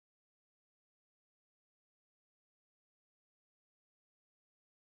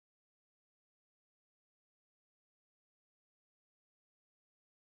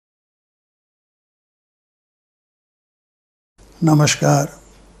Namaskar.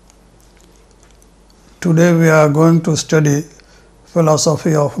 Today we are going to study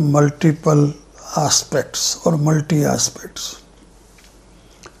philosophy of multiple aspects or multi-aspects,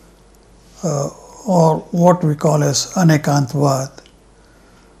 or what we call as Anekantvad.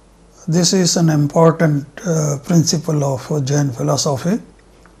 This is an important principle of Jain philosophy,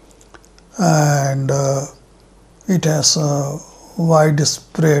 and it has a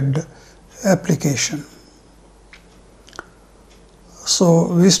widespread application. So,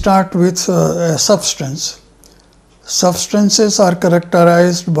 we start with a substance. Substances are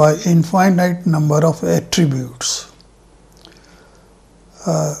characterized by infinite number of attributes.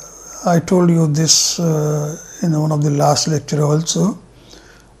 I told you this in one of the last lecture also,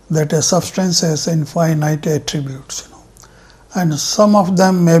 that a substance has infinite attributes, and some of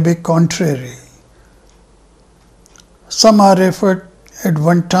them may be contrary. Some are referred at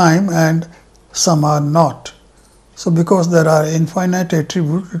one time and some are not. So, because there are infinite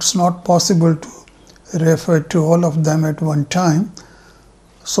attributes, it is not possible to refer to all of them at one time.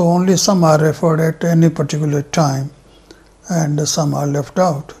 So, only some are referred at any particular time and some are left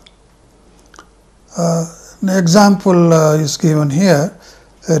out. An example is given here,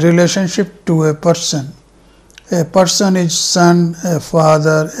 a relationship to a person. A person is son, a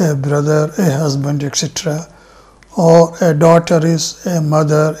father, a brother, a husband, etc. Or a daughter is a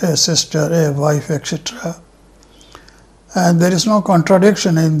mother, a sister, a wife, etc. And there is no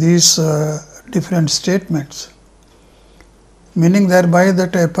contradiction in these different statements, meaning thereby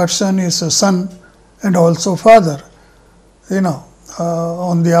that a person is a son and also father.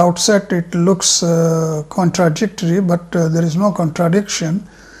 On the outset it looks contradictory, but there is no contradiction.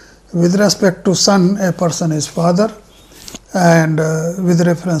 With respect to son, a person is father, and with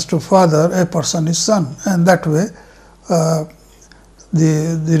reference to father, a person is son, and that way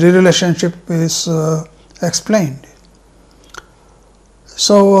the relationship is explained.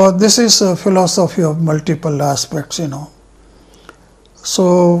 So, this is a philosophy of multiple aspects,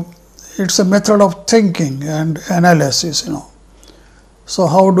 So, it is a method of thinking and analysis, So,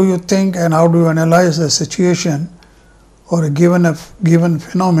 how do you think and how do you analyze a situation or a given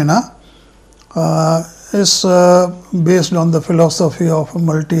phenomena is based on the philosophy of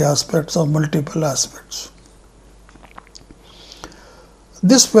multi-aspects or multiple aspects.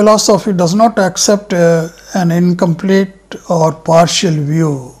 This philosophy does not accept an incomplete or partial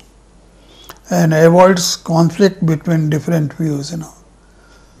view and avoids conflict between different views,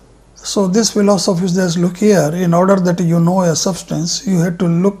 So, this philosophy says, look here, in order that you know a substance, you have to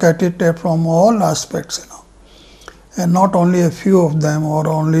look at it from all aspects, and not only a few of them or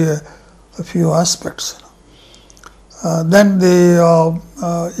only a few aspects. Then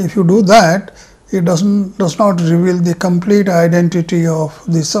if you do that, it does not reveal the complete identity of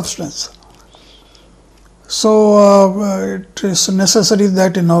the substance. So, it is necessary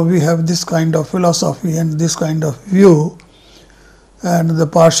that we have this kind of philosophy and this kind of view, and the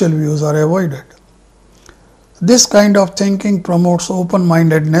partial views are avoided. This kind of thinking promotes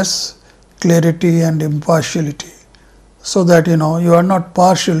open-mindedness, clarity and impartiality, so that you are not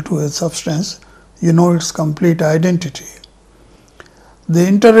partial to a substance, you know its complete identity. The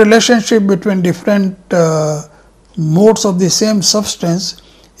interrelationship between different modes of the same substance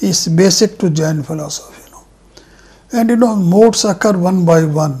is basic to Jain philosophy. And modes occur one by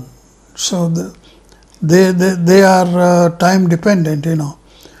one, so they are time dependent,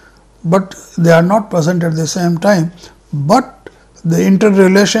 but they are not present at the same time, but the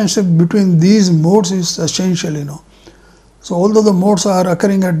interrelationship between these modes is essential, So, although the modes are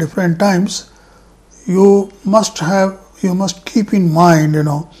occurring at different times, you must keep in mind,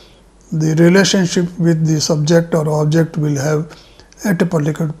 the relationship with the subject or object will have at a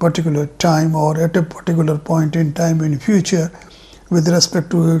particular time or at a particular point in time in future with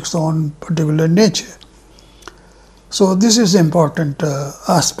respect to its own particular nature. So, this is important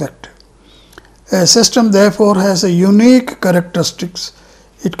aspect. A system therefore has a unique characteristics.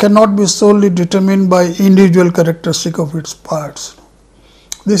 It cannot be solely determined by individual characteristic of its parts.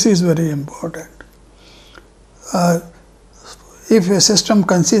 This is very important. If a system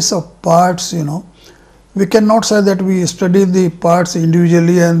consists of parts, we cannot say that we study the parts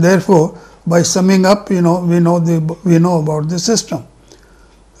individually and therefore, by summing up, we know about the system.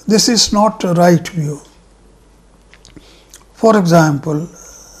 This is not a right view. For example,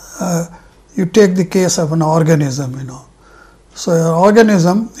 you take the case of an organism, So, an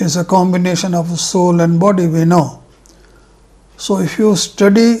organism is a combination of soul and body, we know. So, if you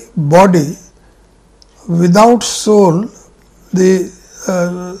study body without soul, the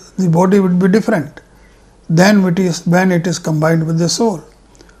body would be different than when it is combined with the soul.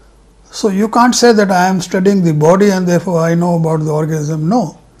 So, you can't say that I am studying the body and therefore I know about the organism.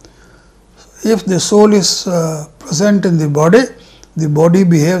 No. If the soul is present in the body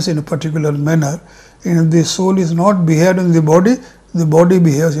behaves in a particular manner. And if the soul is not behaved in the body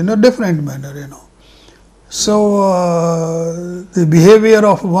behaves in a different manner, So, the behavior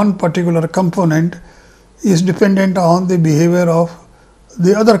of one particular component is dependent on the behavior of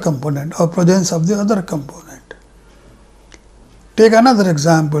the other component or presence of the other component. Take another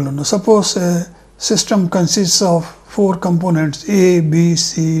example. Suppose a system consists of 4 components A, B,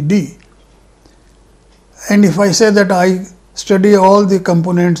 C, D. And if I say that I study all the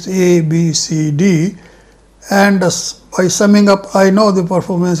components A, B, C, D, and by summing up I know the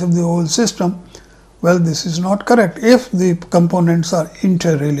performance of the whole system, well, this is not correct if the components are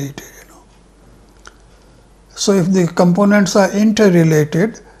interrelated. So, if the components are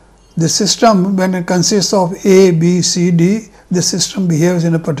interrelated, the system, when it consists of A, B, C, D, the system behaves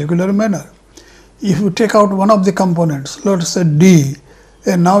in a particular manner. If you take out one of the components, let us say D,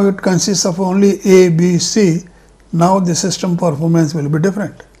 and now it consists of only A, B, C, now the system performance will be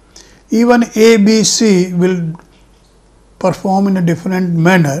different. Even A, B, C will perform in a different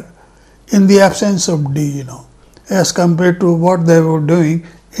manner in the absence of D, as compared to what they were doing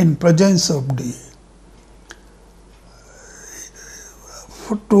in presence of D.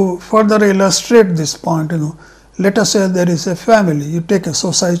 To further illustrate this point, let us say there is a family. You take a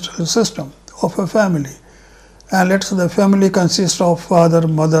societal system of a family, and let us say the family consists of father,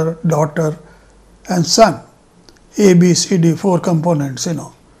 mother, daughter, and son. A, B, C, D, 4 components.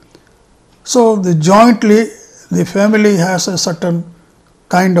 So, jointly the family has a certain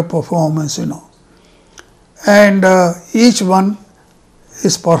kind of performance. And each one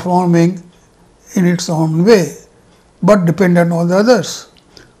is performing in its own way, but dependent on the others.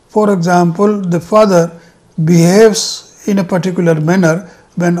 For example, the father behaves in a particular manner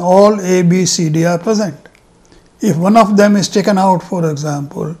when all A, B, C, D are present. If one of them is taken out, for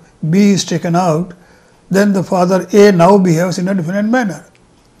example, B is taken out, then the father A now behaves in a different manner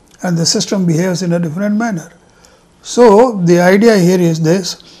and the system behaves in a different manner. So, the idea here is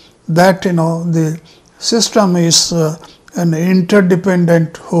this, that the system is an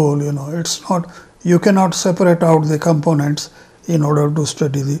interdependent whole. It's not, you cannot separate out the components in order to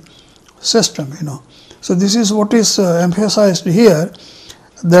study the system. So, this is what is emphasized here,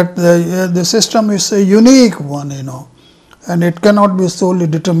 that the system is a unique one, and it cannot be solely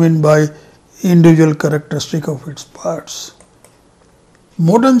determined by individual characteristic of its parts.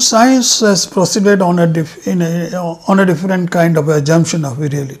 Modern science has proceeded on a different kind of assumption of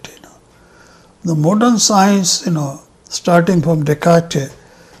reality. The modern science, starting from Descartes,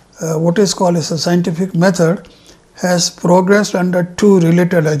 what is called as a scientific method, has progressed under 2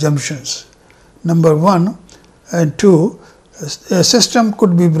 related assumptions. Number 1 and 2, a system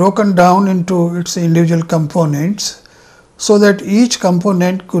could be broken down into its individual components, so that each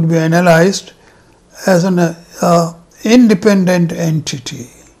component could be analyzed as an independent entity,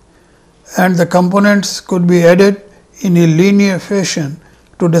 and the components could be added in a linear fashion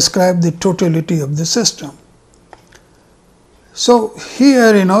to describe the totality of the system. So,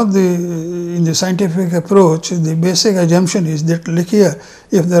 here in the scientific approach, the basic assumption is that, look here,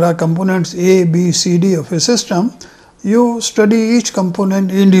 if there are components A, B, C, D of a system, you study each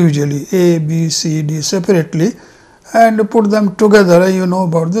component individually, A, B, C, D separately, and put them together, and you know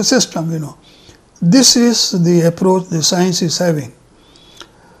about the system. This is the approach the science is having.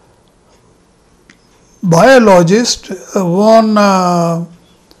 Biologist von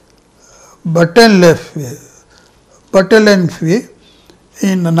Bartalanffy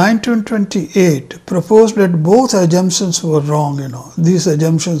in 1928 proposed that both assumptions were wrong. These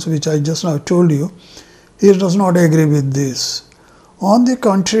assumptions which I just now told you, he does not agree with this. On the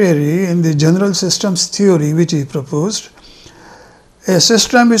contrary, in the general systems theory which he proposed, a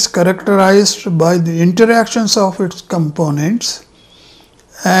system is characterized by the interactions of its components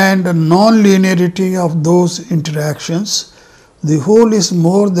and non-linearity of those interactions. The whole is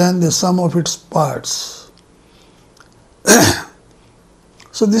more than the sum of its parts.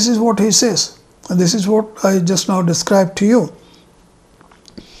 So, this is what he says, and this is what I just now described to you,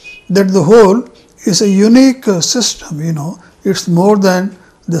 that the whole is a unique system. It's more than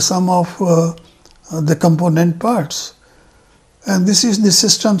the sum of the component parts. And this is the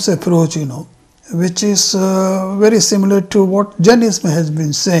systems approach, which is very similar to what Jainism has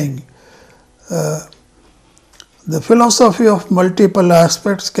been saying. The philosophy of multiple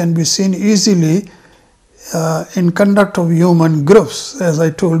aspects can be seen easily in conduct of human groups. As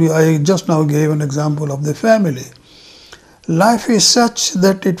I told you, I just now gave an example of the family. Life is such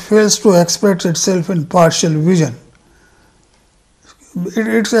that it fails to express itself in partial vision.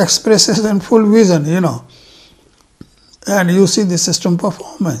 it expresses in full vision, and you see the system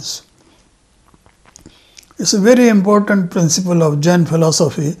performance. It's a very important principle of Jain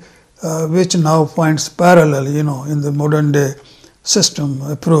philosophy, which now finds parallel, in the modern day system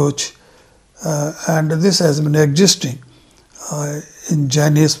approach, and this has been existing in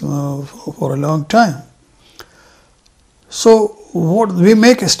Jainism for a long time. So, what we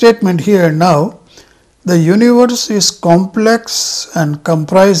make a statement here now, the universe is complex and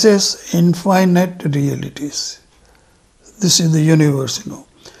comprises infinite realities. This is the universe,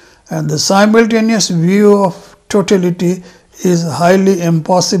 and the simultaneous view of totality is highly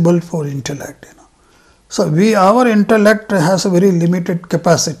impossible for intellect. So, our intellect has a very limited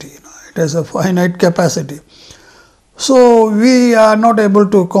capacity, it has a finite capacity. So, we are not able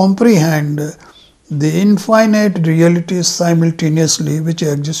to comprehend the infinite realities simultaneously which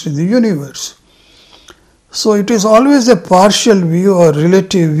exist in the universe. So, it is always a partial view or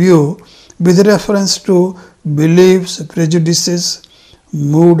relative view with reference to beliefs, prejudices,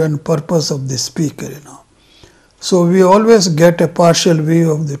 mood and purpose of the speaker. So, we always get a partial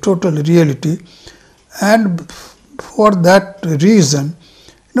view of the total reality, and for that reason,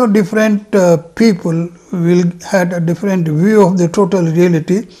 different people will have a different view of the total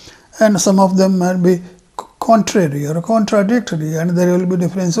reality, and some of them might be contrary or contradictory, and there will be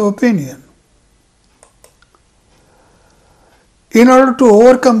difference of opinion. In order to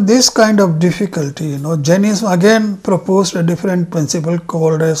overcome this kind of difficulty, Jainism again proposed a different principle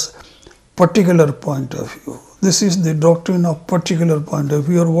called as particular point of view. This is the doctrine of particular point of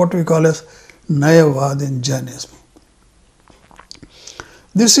view, or what we call as Nyayavad in Jainism.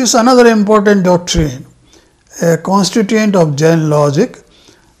 This is another important doctrine. A constituent of Jain logic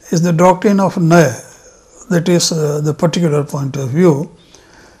is the doctrine of Nyaya, that is the particular point of view,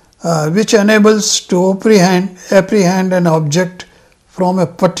 which enables to apprehend an object from a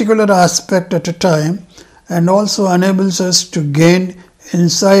particular aspect at a time, and also enables us to gain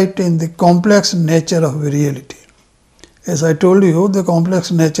insight in the complex nature of reality. As I told you, the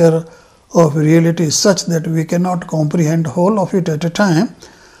complex nature of reality is such that we cannot comprehend whole of it at a time.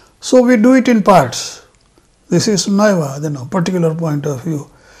 So, we do it in parts. This is Nyayavad, particular point of view.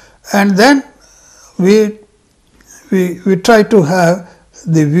 And then we try to have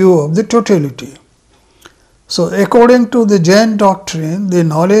the view of the totality. So, according to the Jain doctrine, the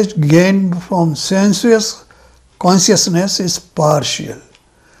knowledge gained from sensuous consciousness is partial.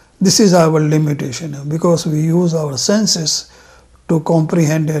 This is our limitation, because we use our senses to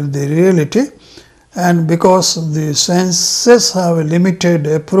comprehend the reality, and because the senses have a limited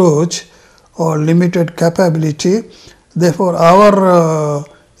approach or limited capability, therefore, our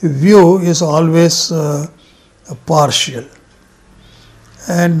view is always partial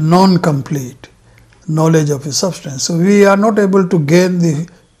and non-complete knowledge of a substance. So, we are not able to gain the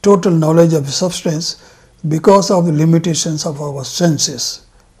total knowledge of a substance because of the limitations of our senses.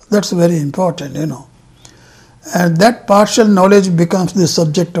 That is very important, and that partial knowledge becomes the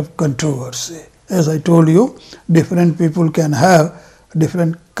subject of controversy. As I told you, different people can have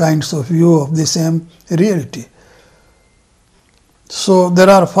different kinds of view of the same reality. So, there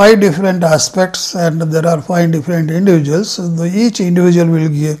are 5 different aspects and there are 5 different individuals. So, each individual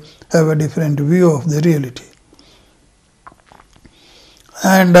will have a different view of the reality.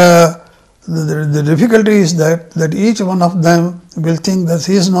 And the difficulty is that each one of them will think that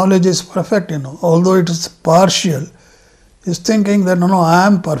his knowledge is perfect, although it is partial. He is thinking that, no, I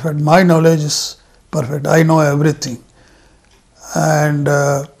am perfect, my knowledge is perfect, I know everything. And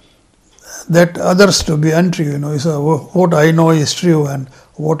that others to be untrue, so what I know is true and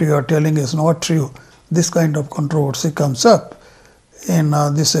what you are telling is not true. This kind of controversy comes up in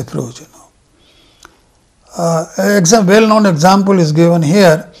this approach. Well-known example is given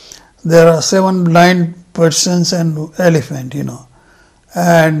here. There are 7 blind persons and elephant,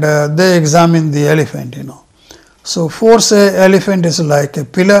 and they examine the elephant, So, 4 say elephant is like a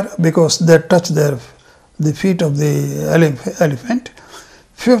pillar because they touch the feet of the elephant.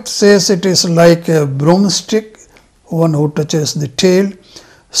 5th says it is like a broomstick, one who touches the tail.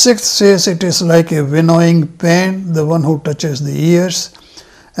 6th says it is like a winnowing pen, the one who touches the ears.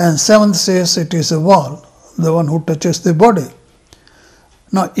 And 7th says it is a wall, the one who touches the body.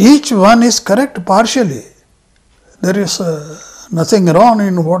 Now, each one is correct partially. There is nothing wrong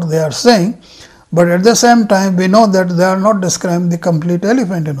in what they are saying, but at the same time we know that they are not describing the complete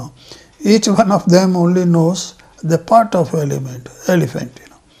elephant. Each one of them only knows the part of elephant.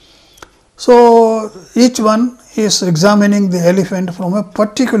 So, each one is examining the elephant from a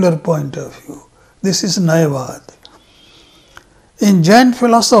particular point of view. This is Nyayavad. In Jain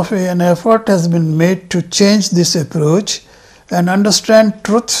philosophy, an effort has been made to change this approach and understand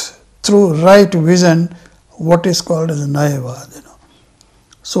truth through right vision, what is called as Nayavad.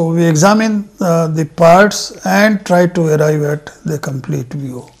 So, we examine the parts and try to arrive at the complete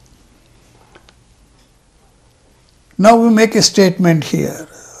view. Now, we make a statement here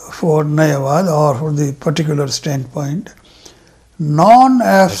for Nayavad or for the particular standpoint.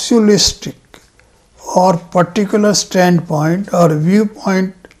 Non-absolutistic or particular standpoint or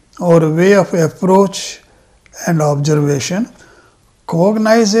viewpoint or way of approach and observation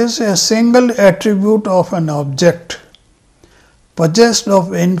cognizes a single attribute of an object possessed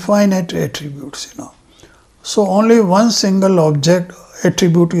of infinite attributes. So, only one single object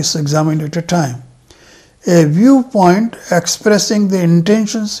attribute is examined at a time. A viewpoint expressing the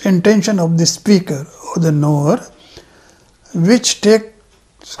intention of the speaker or the knower, which takes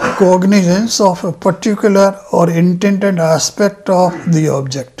cognizance of a particular or intended aspect of the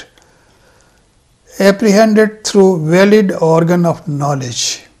object, apprehended through valid organ of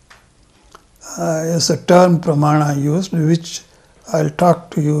knowledge, is a term pramana used, which I will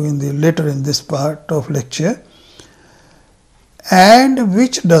talk to you later in this part of lecture, and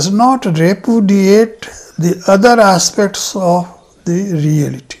which does not repudiate the other aspects of the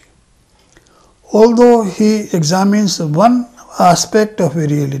reality. Although he examines one aspect of a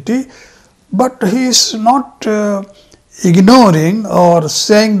reality, but he is not ignoring or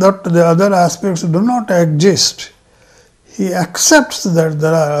saying that the other aspects do not exist. He accepts that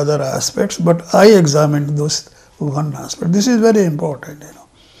there are other aspects, but I examined those one aspect. This is very important.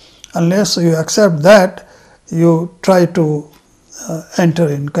 Unless you accept that, you try to enter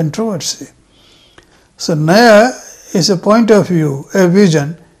in controversy. So, Naya is a point of view, a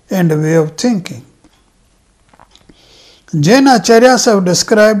vision and a way of thinking. Jain Acharyas have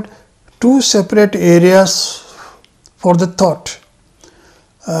described two separate areas for the thought,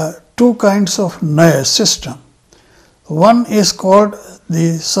 two kinds of Naya system. One is called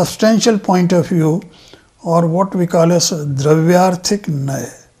the substantial point of view, or what we call as Dravyarthik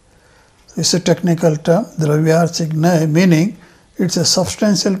Naya. It is a technical term, Dravyarthik Naya, meaning it is a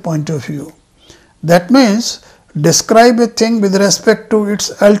substantial point of view. That means, describe a thing with respect to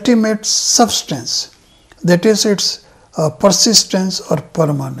its ultimate substance, that is its persistence or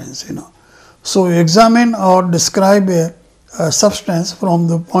permanence. So, examine or describe a substance from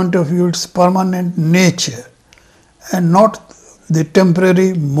the point of view its permanent nature and not the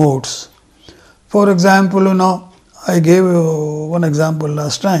temporary modes. For example, I gave you one example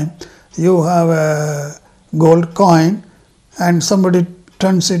last time. You have a gold coin and somebody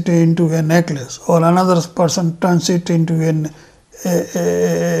turns it into a necklace, or another person turns it into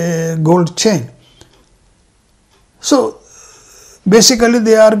a gold chain. So, basically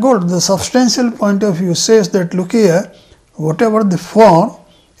they are gold. The substantial point of view says that, look here, whatever the form,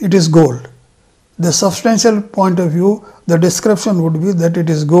 it is gold. The substantial point of view, the description would be that it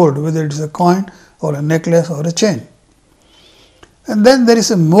is gold, whether it is a coin or a necklace or a chain. And then there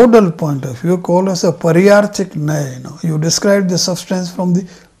is a modal point of view called as a Pariyarthik Naya. You describe the substance from the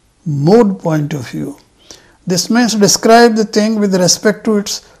mode point of view. This means describe the thing with respect to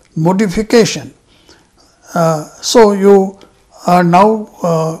its modification. So, you are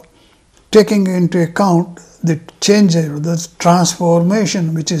now taking into account the change, the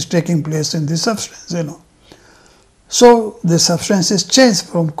transformation which is taking place in the substance. So, the substance is changed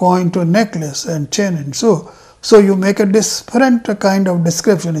from coin to necklace and chain, and so you make a different kind of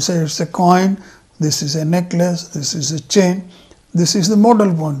description. You say it is a coin, this is a necklace, this is a chain, this is the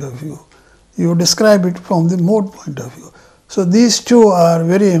modal point of view. You describe it from the mode point of view. So, these two are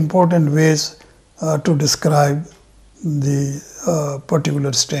very important ways to describe the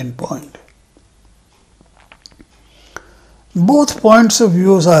particular standpoint. Both points of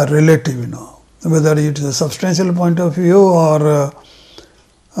views are relative, whether it is a substantial point of view or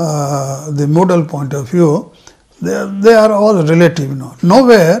the modal point of view, they are all relative.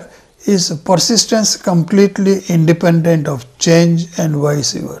 Nowhere is persistence completely independent of change and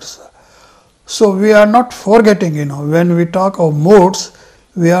vice versa. So, we are not forgetting, when we talk of modes,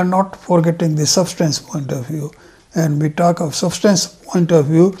 we are not forgetting the substance point of view, and we talk of substance point of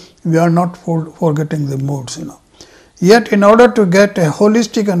view, we are not forgetting the modes. Yet, in order to get a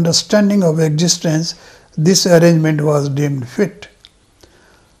holistic understanding of existence, this arrangement was deemed fit.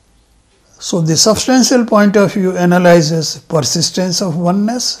 So, the substantial point of view analyzes persistence of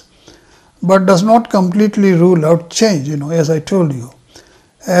oneness, but does not completely rule out change, as I told you,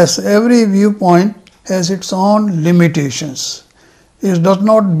 as every viewpoint has its own limitations. It does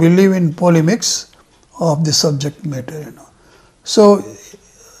not believe in polemics of the subject matter. So,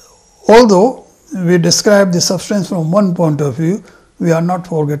 although we describe the substance from one point of view, we are not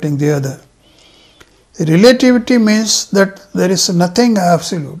forgetting the other. Relativity means that there is nothing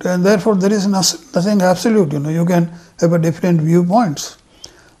absolute, and therefore there is nothing absolute. You can have a different viewpoints.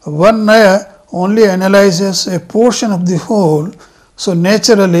 One Naya only analyzes a portion of the whole, so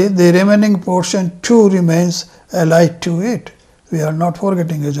naturally the remaining portion too remains allied to it. We are not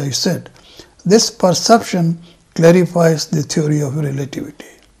forgetting, as I said. This perception clarifies the theory of relativity.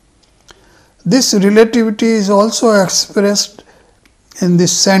 This relativity is also expressed in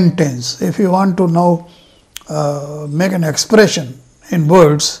this sentence. If you want to now make an expression in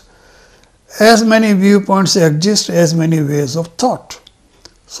words, as many viewpoints exist, as many ways of thought.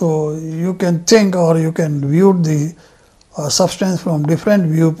 So, you can think or you can view the substance from different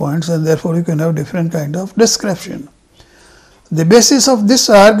viewpoints, and therefore, you can have different kind of description. The basis of this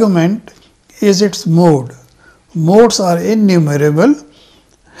argument is its mode. Modes are innumerable,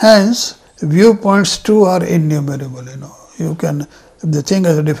 hence viewpoints too are innumerable. You can, if the thing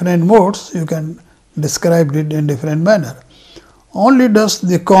has different modes, you can describe it in different manner. Only does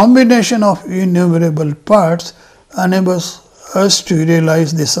the combination of innumerable parts enables us to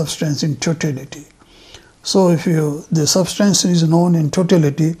realize the substance in totality. So, if the substance is known in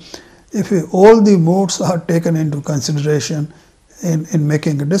totality, if all the modes are taken into consideration in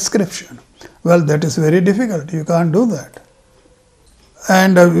making a description, well, that is very difficult. You can't do that.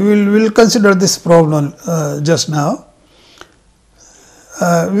 And we will consider this problem just now.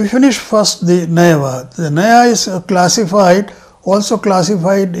 We finish first the Nayavad. The Naya is also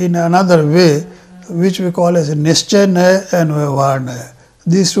classified in another way, which we call as Nischay Naya and Vyavahar Naya.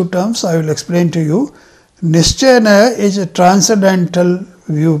 These two terms I will explain to you. Nischay Naya is a transcendental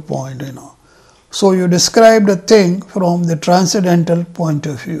viewpoint. So, you describe the thing from the transcendental point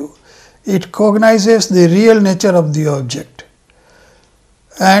of view. It cognizes the real nature of the object.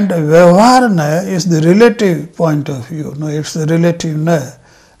 And Vyavahar Naya is the relative point of view. It is the relative Naya,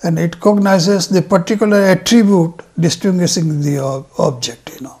 and it cognizes the particular attribute distinguishing the object.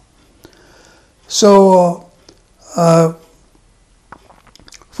 So,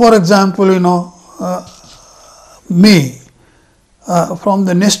 for example, me, from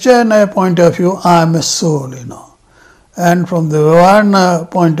the Nischay Naya point of view, I am a soul, and from the Vyavahar Naya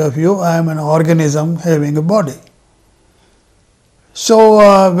point of view, I am an organism having a body.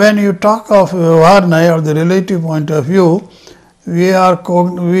 So, when you talk of Vyavahar Naya or the relative point of view, we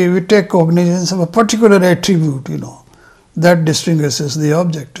take cognizance of a particular attribute, that distinguishes the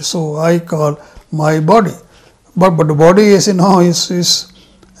object. So, I call my body, but the body is is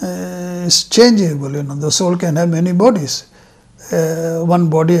changeable. The soul can have many bodies, one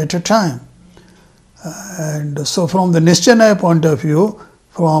body at a time. And so, from the Nischay Naya point of view,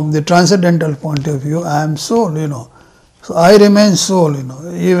 from the transcendental point of view, I am soul. So, I remain soul,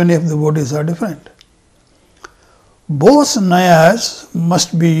 even if the bodies are different. Both Nayas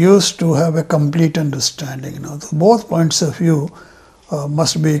must be used to have a complete understanding. Both points of view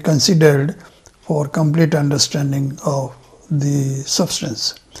must be considered for complete understanding of the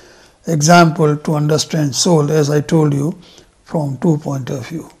substance. Example, to understand soul, as I told you, from two points of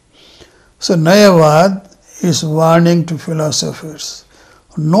view. So, Nayavad is warning to philosophers.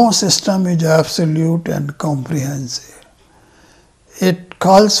 No system is absolute and comprehensive. It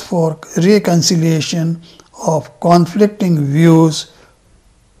calls for reconciliation of conflicting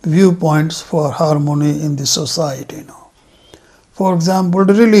viewpoints for harmony in the society. For example,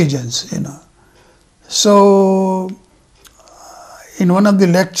 the religions. So, in one of the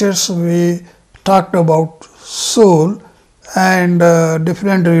lectures we talked about soul, and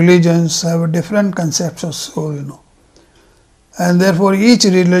different religions have different concepts of soul. And therefore, each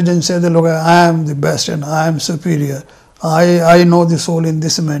religion says that, look, I am the best and I am superior. I know the soul in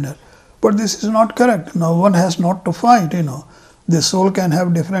this manner. But this is not correct. Now, one has not to fight. The soul can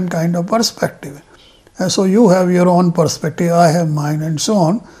have different kind of perspective. And so, you have your own perspective, I have mine, and so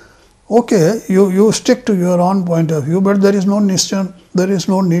on. Okay, you stick to your own point of view, but there is no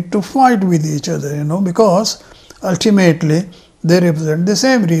need to fight with each other, because ultimately they represent the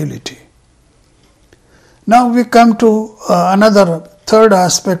same reality. Now, we come to another third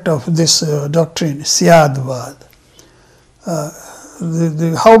aspect of this doctrine, Syadvad.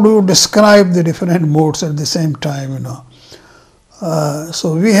 How do you describe the different modes at the same time?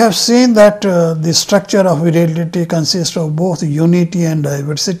 So, we have seen that the structure of reality consists of both unity and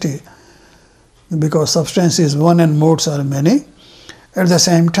diversity, because substance is one and modes are many at the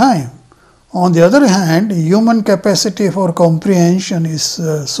same time. On the other hand, human capacity for comprehension is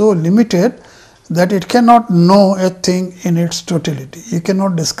so limited that it cannot know a thing in its totality. You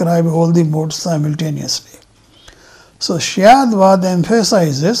cannot describe all the modes simultaneously. So, Syadvad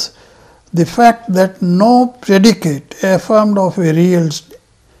emphasizes the fact that no predicate affirmed of a real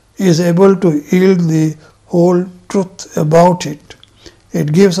is able to yield the whole truth about it.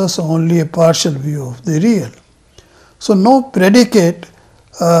 It gives us only a partial view of the real. So, no predicate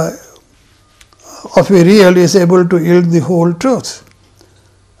of a real is able to yield the whole truth,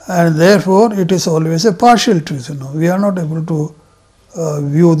 and therefore, it is always a partial truth. We are not able to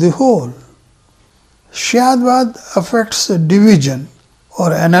view the whole. Syadvad affects the division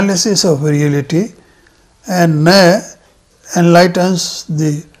or analysis of reality, and enlightens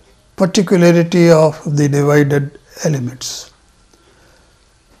the particularity of the divided elements.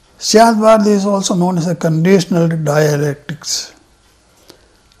 Syadvad is also known as a conditional dialectics,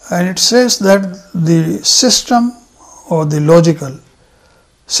 and it says that the system or the logical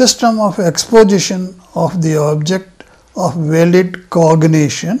system of exposition of the object of valid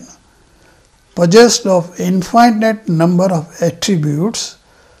cognition possessed of infinite number of attributes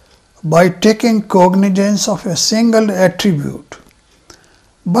by taking cognizance of a single attribute,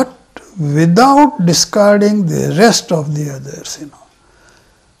 but without discarding the rest of the others.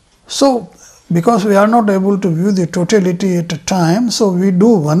 So, because we are not able to view the totality at a time, so we do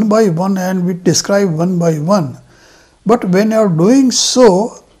one by one and we describe one by one. But when you are doing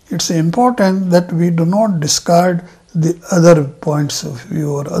so, it is important that we do not discard the other points of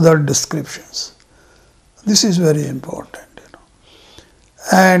view or other descriptions. This is very important.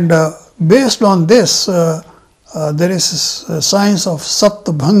 And based on this, there is a science of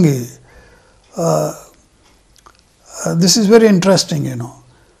Saptabhangi. This is very interesting.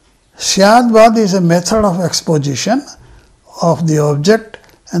 Syadvad is a method of exposition of the object,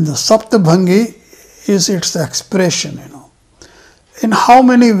 and the Saptabhangi is its expression. In how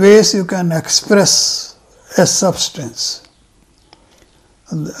many ways you can express a substance.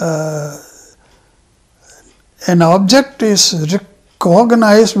 An object is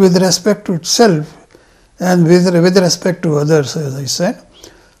recognized with respect to itself and with respect to others, as I said.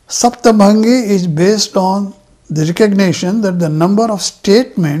 Saptabhangi is based on the recognition that the number of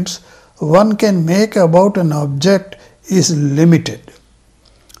statements one can make about an object is limited,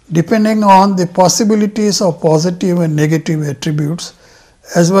 depending on the possibilities of positive and negative attributes,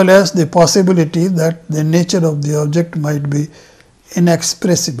 as well as the possibility that the nature of the object might be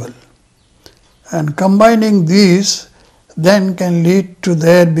inexpressible. And combining these then can lead to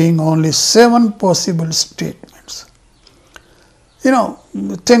there being only 7 possible statements.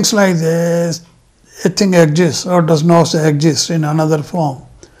 Things like this, a thing exists or does not exist in another form,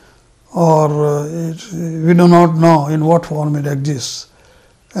 or we do not know in what form it exists,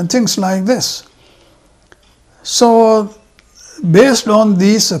 and things like this. So, based on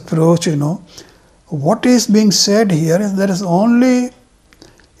this approach, what is being said here is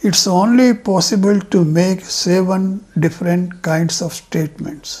it's only possible to make 7 different kinds of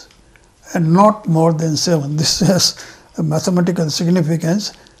statements and not more than 7. This has a mathematical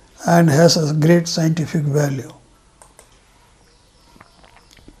significance and has a great scientific value.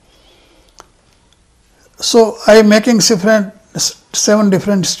 So, I am making 7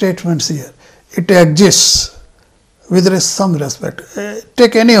 different statements here. It exists with some respect.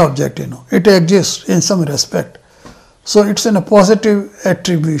 Take any object, it exists in some respect. So, it is in a positive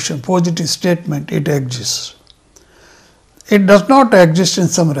attribution, positive statement, it exists. It does not exist in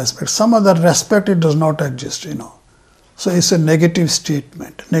some respect, some other respect it does not exist, So, it is a negative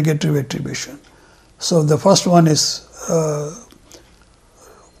statement, negative attribution. So, the first one is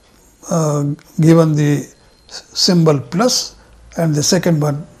given the symbol plus, and the second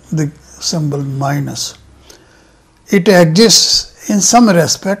one the symbol minus. It exists in some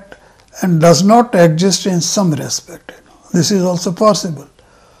respect and does not exist in some respect. This is also possible.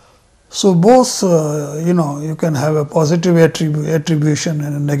 So, both you can have a positive attribution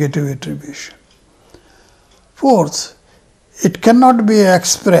and a negative attribution. Fourth, it cannot be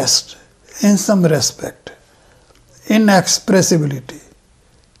expressed in some respect, inexpressibility.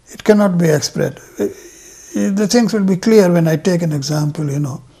 It cannot be expressed. The things will be clear when I take an example,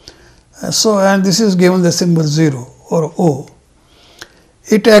 So, and this is given the symbol 0 or O.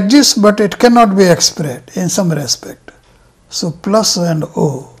 It exists, but it cannot be expressed in some respect. So, plus and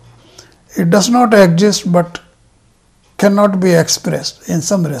O. It does not exist, but cannot be expressed in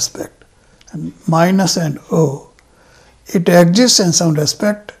some respect. And minus and O. It exists in some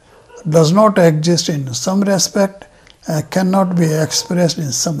respect, does not exist in some respect, and cannot be expressed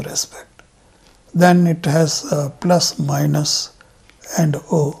in some respect. Then it has plus, minus and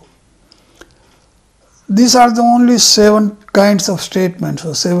O. These are the only 7 kinds of statements,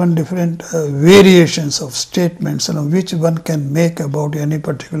 or 7 different variations of statements, which one can make about any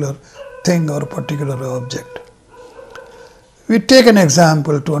particular thing or particular object. We take an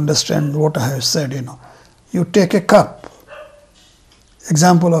example to understand what I have said. You take a cup.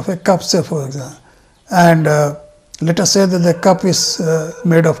 example of a cup, say for example, and let us say that the cup is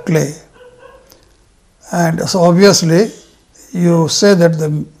made of clay, and so obviously you say that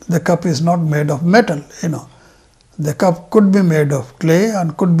the cup is not made of metal, the cup could be made of clay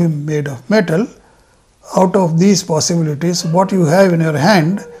and could be made of metal. Out of these possibilities, what you have in your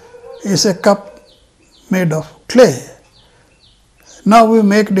hand is a cup made of clay. Now we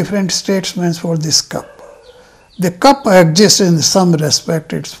make different statements for this cup. The cup exists in some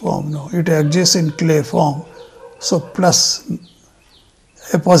respect its form, it exists in clay form, so plus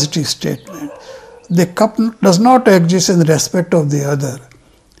a positive statement. The cup does not exist in respect of the other.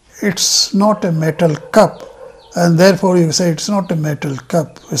 It's not a metal cup, and therefore you say it's not a metal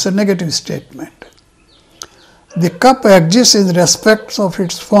cup. It's a negative statement. The cup exists in respect of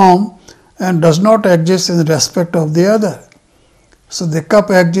its form and does not exist in respect of the other. So the cup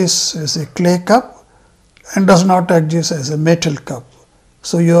exists as a clay cup and does not exist as a metal cup.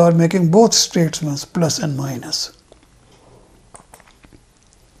 So you are making both statements plus and minus.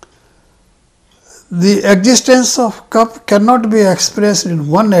 The existence of cup cannot be expressed in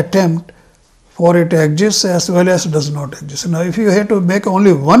one attempt, for it exists as well as does not exist. Now, if you have to make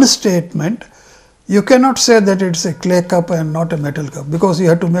only one statement, you cannot say that it is a clay cup and not a metal cup, because you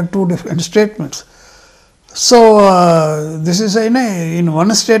have to make two different statements. So, this is in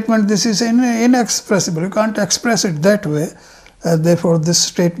one statement, this is inexpressible. You can't express it that way, therefore, this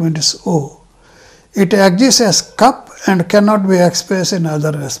statement is O. It exists as cup and cannot be expressed in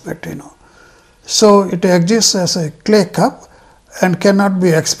other respect, So, it exists as a clay cup and cannot be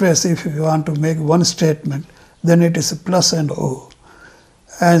expressed. If you want to make one statement, then it is a plus and O.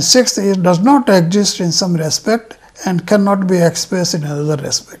 And sixth, it does not exist in some respect and cannot be expressed in another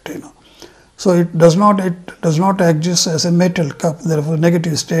respect, So it does not exist as a metal cup, therefore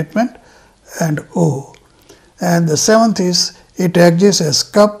negative statement and O. And the seventh is, it exists as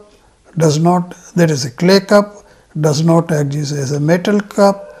cup, does not, that is a clay cup, does not exist as a metal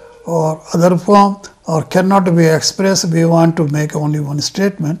cup or other form, or cannot be expressed. We want to make only one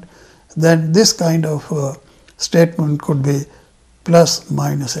statement, then this kind of statement could be plus,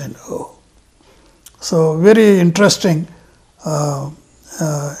 minus and O. So, very interesting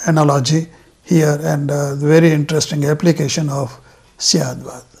analogy here, and very interesting application of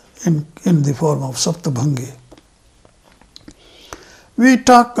Syadvad in the form of Saptabhangi. We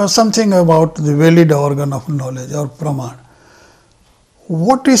talk something about the valid organ of knowledge or Praman.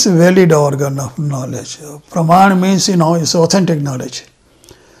 What is a valid organ of knowledge? Praman means, is authentic knowledge.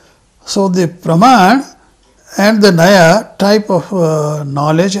 So, the Praman and the Naya type of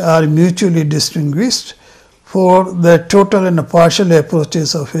knowledge are mutually distinguished for the total and partial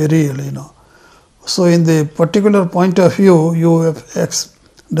approaches of a real, So, in the particular point of view, you have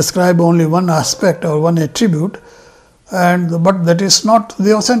described only one aspect or one attribute, but that is not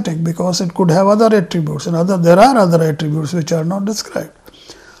the authentic, because it could have other attributes, and there are other attributes which are not described.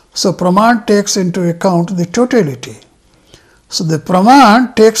 So, Praman takes into account the totality. So, the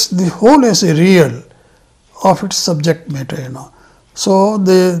Praman takes the whole as a real of its subject matter, So,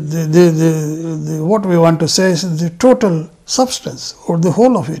 what we want to say is the total substance or the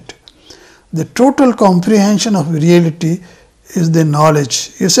whole of it. The total comprehension of reality is the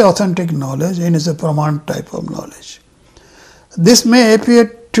knowledge, is a authentic knowledge and is a Praman type of knowledge. This may appear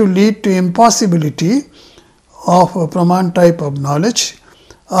to lead to impossibility of a Praman type of knowledge.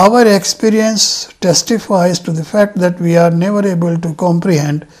 Our experience testifies to the fact that we are never able to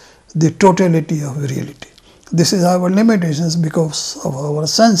comprehend the totality of reality. This is our limitations because of our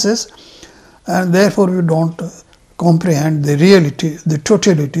senses, and therefore we don't comprehend the reality, the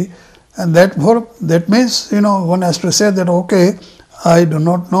totality, and that means one has to say that okay, I do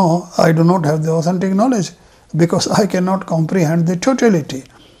not know, I do not have the authentic knowledge because I cannot comprehend the totality.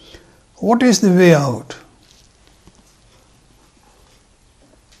 What is the way out?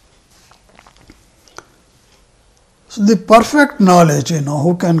 So, the perfect knowledge,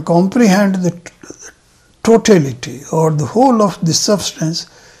 who can comprehend the totality or the whole of the substance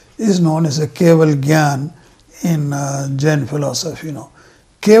is known as a Keval Gyan in Jain philosophy.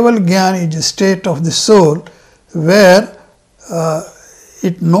 Keval Gyan is a state of the soul where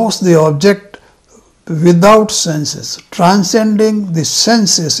it knows the object without senses, transcending the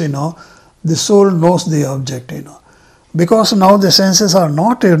senses, the soul knows the object, Because now the senses are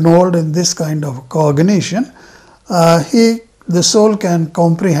not involved in this kind of cognition, the soul can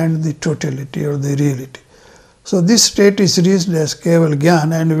comprehend the totality or the reality. So, this state is reached as Keval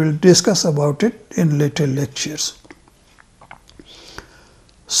Gyan, and we will discuss about it in later lectures.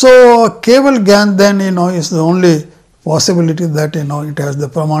 So, Keval Gyan then is the only possibility that it has the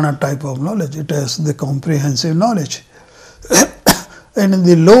Pramana type of knowledge, it has the comprehensive knowledge. And in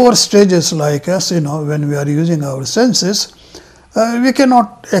the lower stages like us, when we are using our senses, we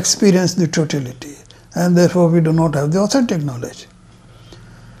cannot experience the totality, and therefore we do not have the authentic knowledge.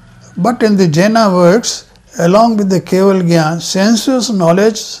 But in the Jaina works, along with the Keval Gyan, sensuous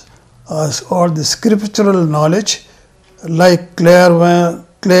knowledge or the scriptural knowledge like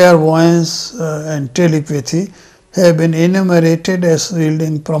clairvoyance and telepathy have been enumerated as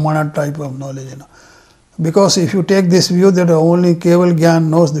yielding pramana type of knowledge. Because if you take this view that only Keval Gyan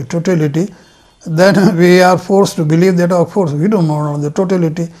knows the totality, then we are forced to believe that of course we do not know the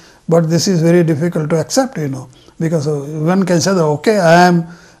totality, but this is very difficult to accept, because one can say that okay, I am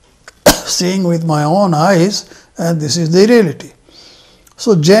seeing with my own eyes and this is the reality.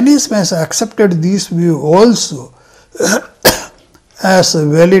 So Jainism has accepted this view also as a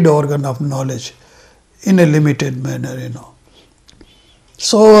valid organ of knowledge in a limited manner,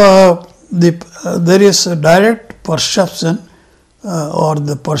 So there is a direct perception or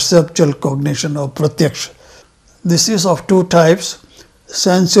the perceptual cognition of pratyaksha. This is of two types: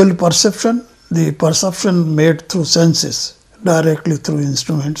 sensual perception, the perception made through senses, directly through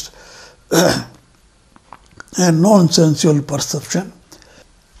instruments, and non-sensual perception.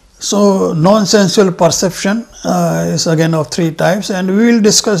 So non-sensual perception is again of three types, and we will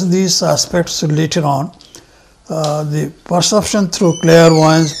discuss these aspects later on. The perception through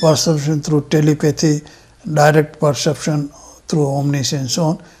clairvoyance, perception through telepathy, direct perception through omniscience, and so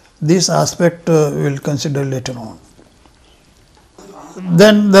on. This aspect we will consider later on.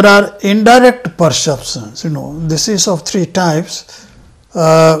 Then there are indirect perceptions. This is of three types,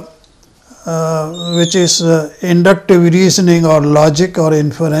 which is inductive reasoning or logic or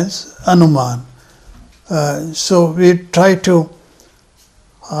inference, anuman. So we try to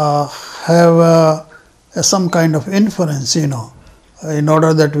have some kind of inference, in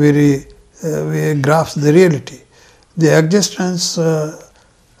order that we grasp the reality. The existence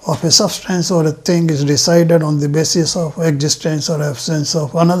of a substance or a thing is decided on the basis of existence or absence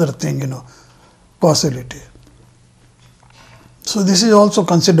of another thing, causality. So this is also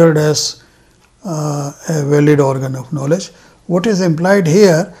considered as a valid organ of knowledge. What is implied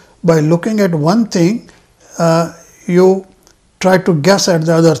here, by looking at one thing, you try to guess at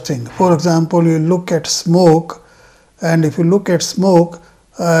the other thing. For example, you look at smoke, and if you look at smoke,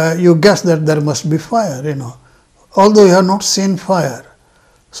 you guess that there must be fire, although you have not seen fire.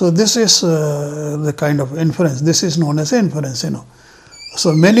 So this is the kind of inference. This is known as inference,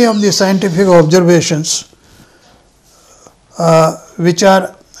 So many of the scientific observations which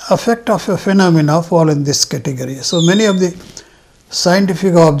are effect of a phenomena fall in this category. So many of the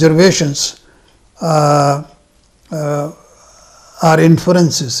scientific observations are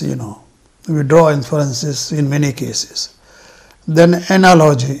inferences, we draw inferences in many cases. Then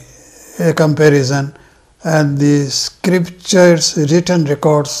analogy, a comparison, and the scriptures, written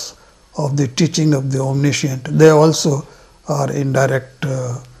records of the teaching of the omniscient, they also are indirect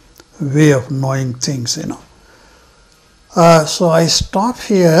way of knowing things, So I stop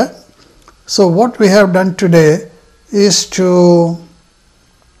here. So what we have done today is to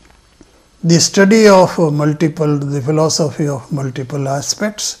the study of the philosophy of multiple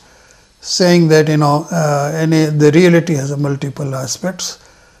aspects, saying that the reality has multiple aspects,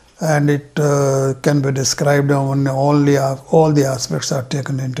 and it can be described when only all the aspects are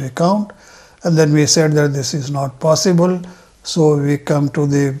taken into account. And then we said that this is not possible, so we come to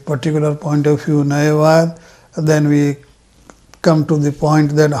the particular point of view, Nayavad. Then we come to the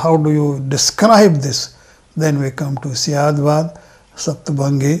point that how do you describe this? Then we come to Syadvad,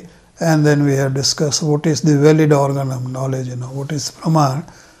 Saptabhangi, and then we have discussed what is the valid organ of knowledge, what is Praman.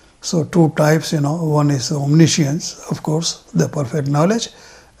 So two types, one is omniscience, of course, the perfect knowledge,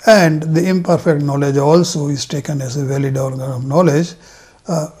 and the imperfect knowledge also is taken as a valid organ of knowledge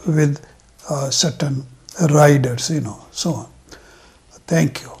with certain riders, so on.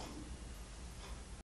 Thank you.